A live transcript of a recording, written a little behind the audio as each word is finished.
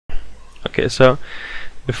Okay, so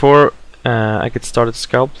before I get started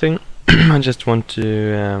sculpting, I just want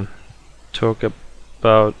to talk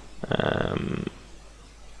about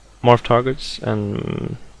morph targets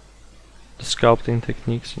and the sculpting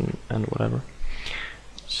techniques and whatever.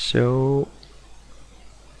 So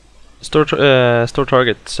store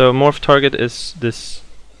target. So morph target is this: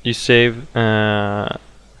 you save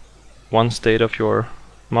one state of your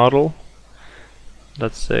model.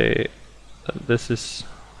 Let's say that this is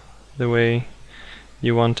the way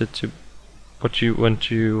you want it to, what you want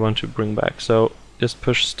to bring back. So just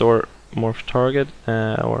push store morph target,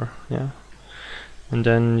 and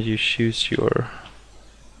then you choose your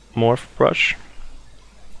morph brush.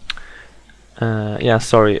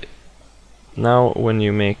 Now when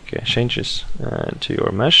you make changes to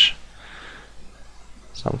your mesh,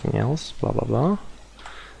 something else, blah blah blah,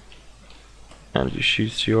 and you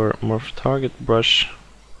choose your morph target brush,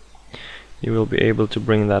 you will be able to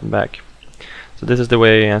bring that back. So this is the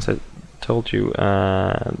way, as I told you,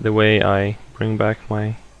 the way I bring back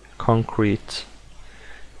my concrete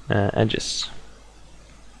edges.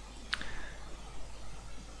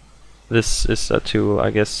 This is a tool I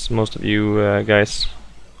guess most of you guys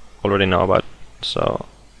already know about, so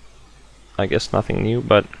I guess nothing new,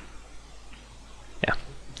 but yeah,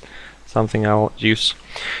 something I'll use.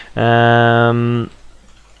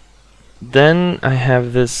 Then I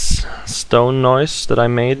have this stone noise that I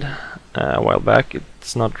made a while back.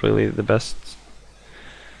 It's not really the best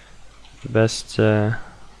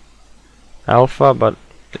alpha, but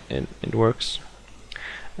it works.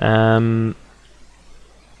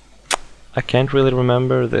 I can't really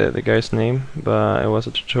remember the guy's name, but it was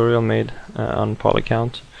a tutorial made on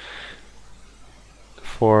Polycount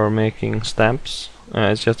for making stamps.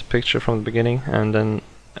 It's just a picture from the beginning, and then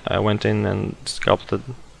I went in and sculpted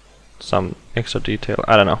some extra detail.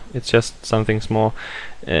 I don't know, it's just something small.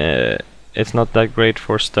 It's not that great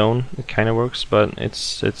for stone. It kind of works, but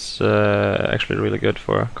it's actually really good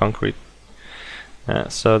for concrete.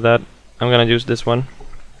 So that I'm gonna use this one.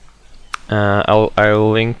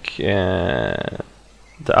 I'll link the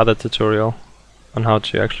other tutorial on how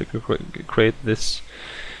to actually create this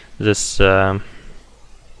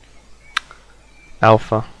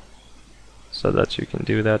alpha, so that you can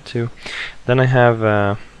do that too. Then I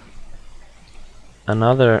have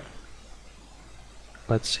another,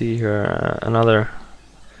 let's see here, another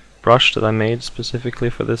brush that I made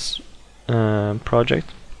specifically for this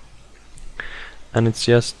project, and it's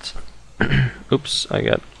just oops, I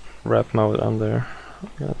got wrap mode on there.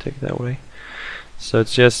 I'm gonna take that away. So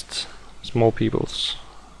it's just small pebbles.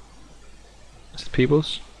 Is it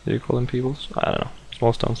pebbles? Do you call them pebbles? I don't know.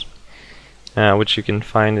 Small stones, which you can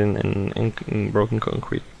find in broken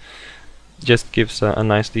concrete. Just gives a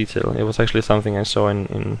nice detail. It was actually something I saw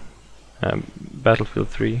in Battlefield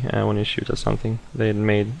 3 when you shoot at something. They had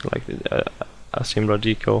made like a similar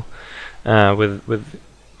deco with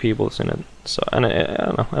pebbles in it. So, and I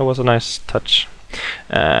don't know, it was a nice touch.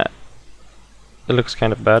 It looks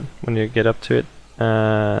kind of bad when you get up to it.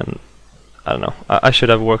 I don't know. I should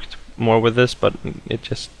have worked more with this, but it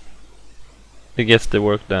gets the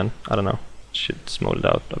work done. I don't know. Should smooth it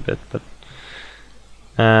out a bit, but.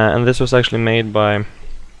 And this was actually made by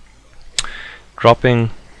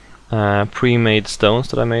dropping pre-made stones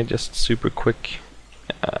that I made, just super quick.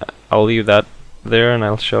 I'll leave that there and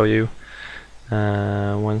I'll show you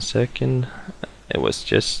 1 second. It was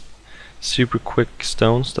just super quick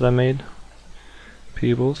stones that I made,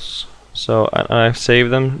 pebbles. So I've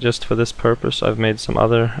saved them just for this purpose. I've made some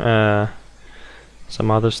other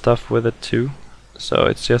stuff with it too. So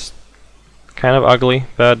it's just kind of ugly,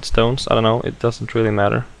 bad stones. I don't know, it doesn't really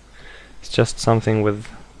matter. It's just something with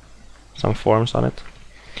some forms on it.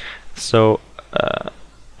 So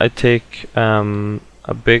I take a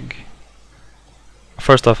big.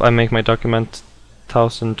 First off, I make my document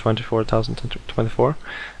 1024,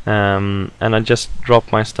 and I just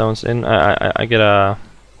drop my stones in. I get a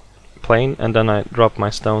plane and then I drop my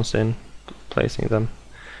stones in, placing them.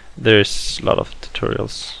 There's a lot of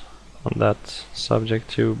tutorials on that subject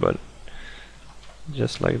too, but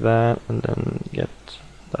just like that, and then get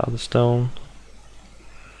the other stone.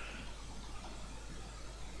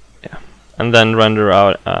 Yeah, and then render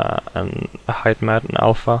out a height map, an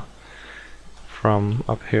alpha from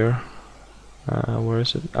up here. Where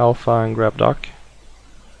is it? Alpha, and grab doc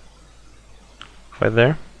right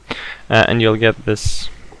there, and you'll get this.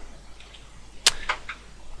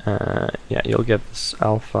 You'll get this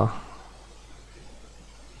alpha.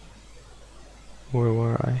 Where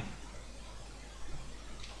were I?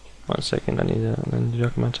 1 second, I need a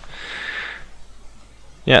document.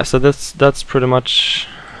 Yeah, so that's pretty much.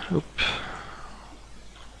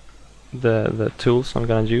 the tools I'm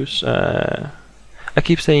gonna use. I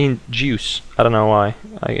keep saying juice. I don't know why.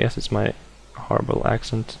 I guess it's my horrible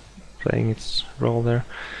accent playing its role there.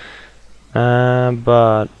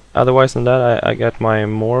 But otherwise than that, I got my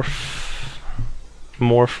morph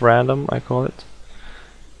random, I call it.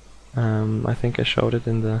 I think I showed it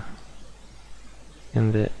in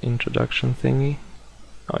the introduction thingy.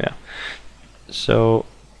 Oh yeah. So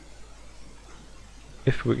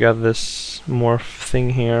if we got this morph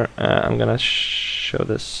thing here, I'm gonna show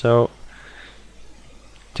this. So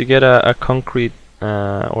to get a concrete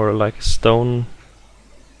or like stone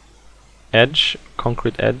edge,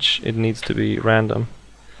 concrete edge, it needs to be random.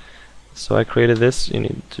 So I created this. It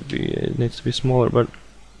needs to be smaller, but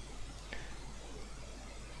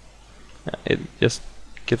it just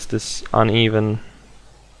gets this uneven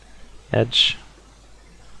edge,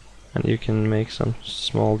 and you can make some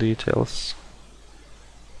small details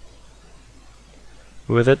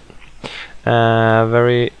with it.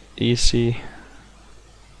 Very easy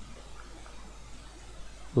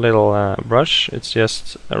little brush. It's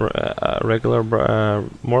just a regular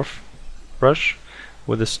morph brush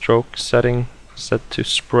with the stroke setting set to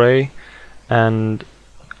spray, and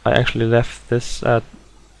I actually left this at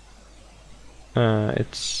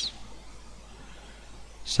its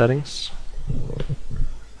settings.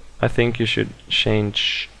 I think you should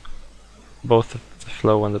change both the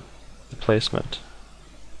flow and the placement.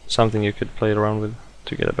 Something you could play around with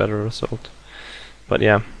to get a better result. But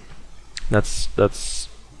yeah, that's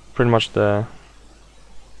pretty much the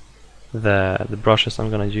brushes I'm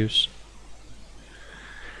gonna use.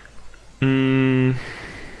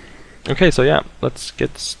 Okay, so yeah, let's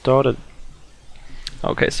get started.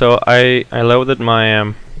 Okay, so I loaded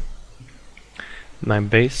my my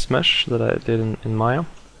base mesh that I did in Maya,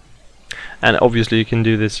 and obviously you can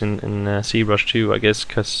do this in ZBrush too, I guess,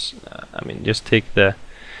 because I mean, just take the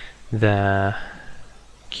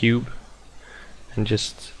cube and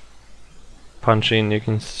just punch in. You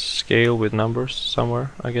can scale with numbers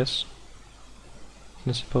somewhere, I guess.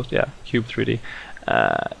 It's supposed, yeah, cube 3D.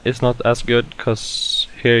 It's not as good because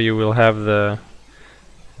here you will have the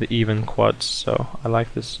even quads, so I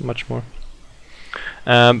like this much more.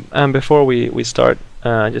 And before we start,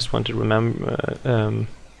 I just want to remember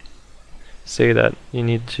say that you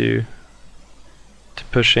need to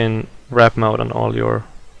push in wrap mode on all your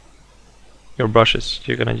brushes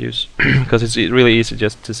you're gonna use, because it's really easy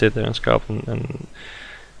just to sit there and sculpt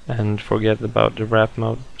and forget about the wrap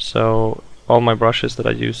mode. So all my brushes that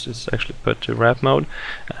I use is actually put to wrap mode.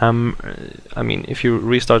 I mean, if you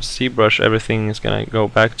restart ZBrush, everything is gonna go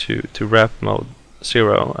back to wrap mode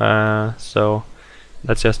 0. So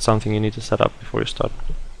that's just something you need to set up before you start.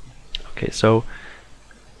 Okay, so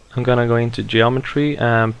I'm gonna go into geometry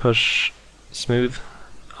and push smooth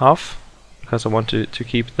off, because I want to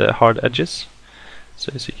keep the hard edges.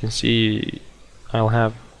 So as you can see, I'll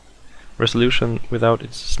have resolution without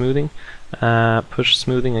its smoothing. Push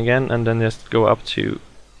smoothing again, and then just go up to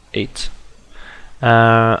 8.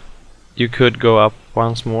 You could go up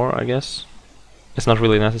once more, I guess. It's not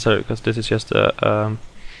really necessary, because this is just a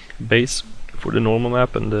base for the normal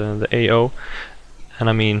map and the AO. And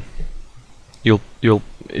I mean, you'll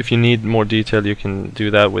if you need more detail, you can do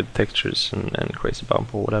that with textures and crazy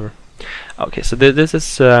bump or whatever. Okay, so this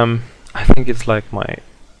is I think it's like my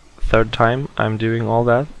 3rd time I'm doing all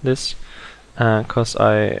this, because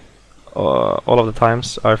all of the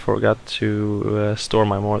times I forgot to store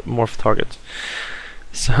my morph target.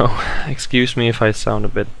 So excuse me if I sound a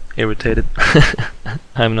bit irritated.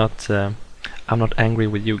 I'm not angry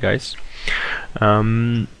with you guys.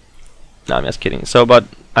 No, I'm just kidding. So, but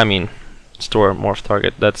I mean, store morph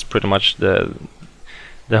target. That's pretty much the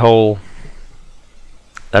whole.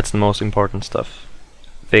 That's the most important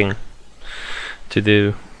thing to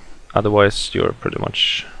do. Otherwise, you're pretty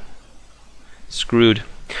much screwed.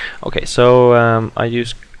 Okay, so I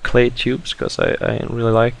use clay tubes because I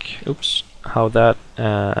really like how that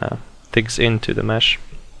digs into the mesh.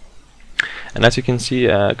 And as you can see,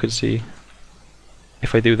 could see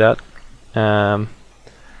if I do that,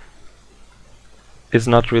 it's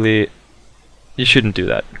not really. You shouldn't do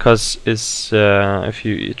that, because it's if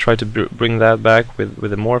you try to bring that back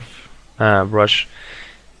with a morph brush,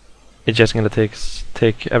 it's just gonna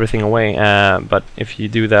take everything away. But if you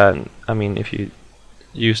do that, I mean, if you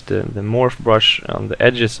use the morph brush on the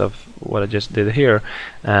edges of what I just did here,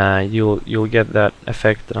 you'll get that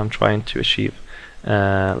effect that I'm trying to achieve,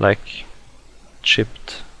 like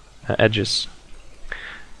chipped edges.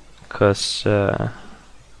 Because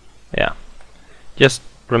yeah, just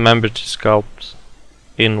remember to sculpt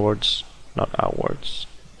inwards, not outwards.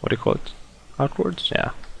 What do you call it? Outwards?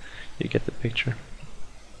 Yeah, you get the picture.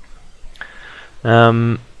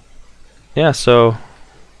 Yeah, so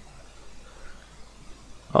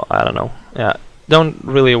oh, I don't know. Yeah, don't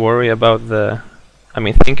really worry about the. I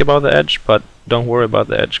mean, think about the edge, but don't worry about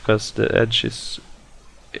the edge, because the edge is.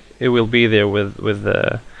 It will be there with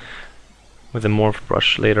the morph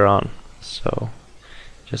brush later on. So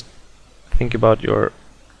just think about your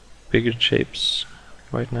bigger shapes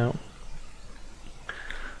right now.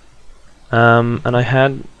 And I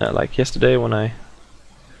had like yesterday when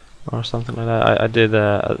or something like that, I did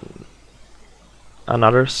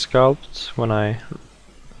another sculpt when I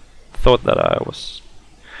thought that I was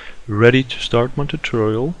ready to start my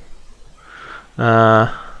tutorial.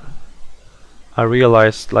 I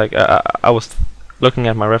realized, like, I was looking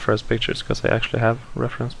at my reference pictures, because I actually have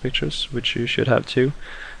reference pictures, which you should have too.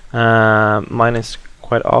 Mine is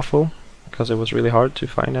quite awful, because it was really hard to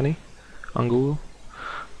find any on Google.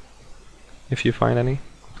 If you find any,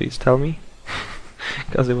 please tell me,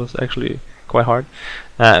 because it was actually quite hard.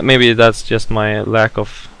 Maybe that's just my lack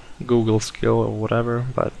of Google skill or whatever,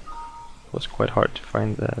 but it was quite hard to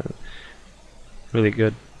find really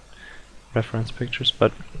good reference pictures.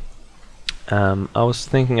 But I was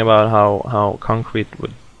thinking about how concrete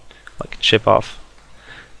would like chip off,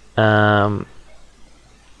 and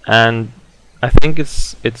I think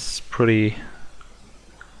it's pretty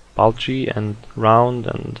bulgy and round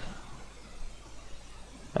and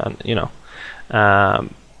you know,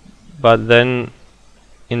 but then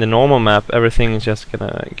in the normal map everything is just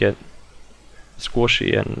gonna get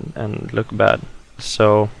squishy and look bad.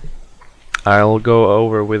 So I'll go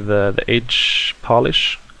over with the H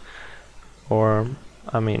polish, or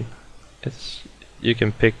I mean, you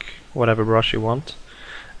can pick whatever brush you want,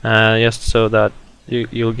 just so that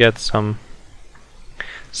you'll get some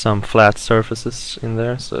flat surfaces in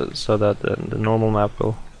there, so that the normal map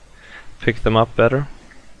will pick them up better.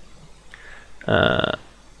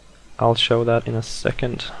 I'll show that in a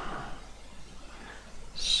second.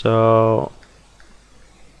 So,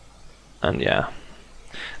 and yeah,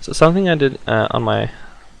 so something I did on my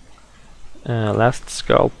last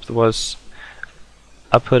sculpt was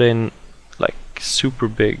I put in like super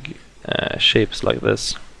big shapes like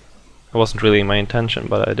this. It wasn't really my intention,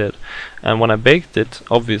 but I did. And when I baked it,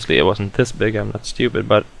 obviously it wasn't this big, I'm not stupid,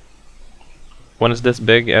 but when it's this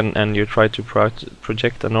big and you try to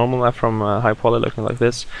project a normal map from Highpoly looking like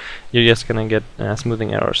this, you're just gonna get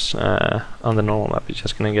smoothing errors on the normal map. You're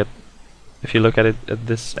just gonna get, if you look at it at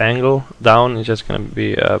this angle down, it's just gonna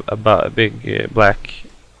be a big black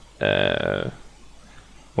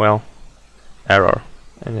well, error,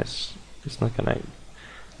 and it's not gonna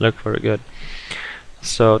look very good.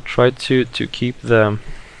 So try to keep the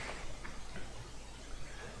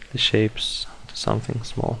shapes to something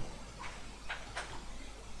small.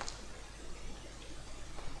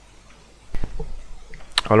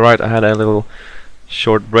 Alright, I had a little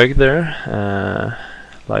short break there.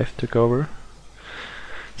 Life took over.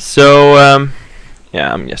 So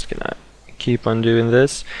yeah, I'm just gonna keep on doing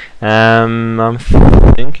this. I'm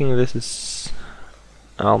thinking this is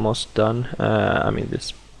almost done. I mean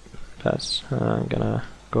this pass. I'm gonna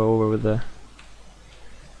go over with the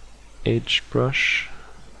H brush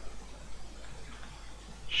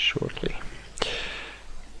shortly.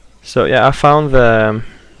 So yeah, I found the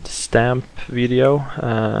stamp video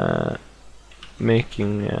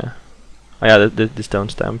making oh yeah, the stone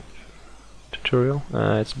stamp tutorial.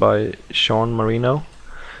 It's by Sean Marino.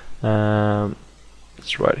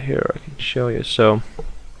 It's right here, I can show you. So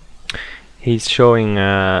he's showing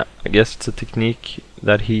I guess it's a technique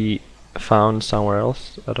that he found somewhere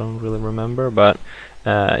else, I don't really remember, but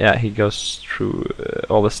yeah, he goes through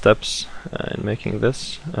all the steps in making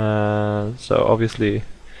this. So obviously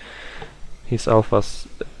his alphas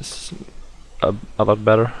is a lot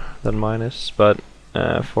better than mine is, but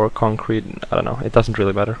for concrete, I don't know, it doesn't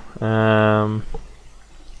really matter.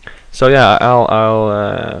 So yeah,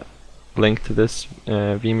 I'll link to this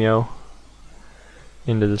Vimeo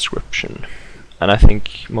in the description, and I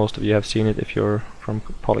think most of you have seen it if you're from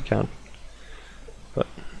Polycount, but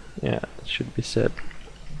yeah, it should be said.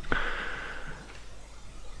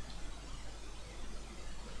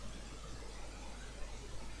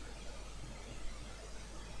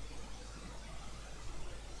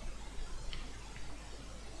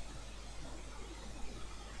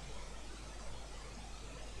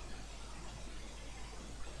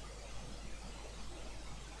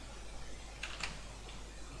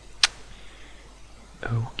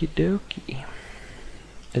 Okie dokie.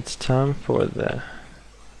 It's time for the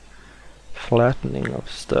flattening of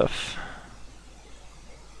stuff.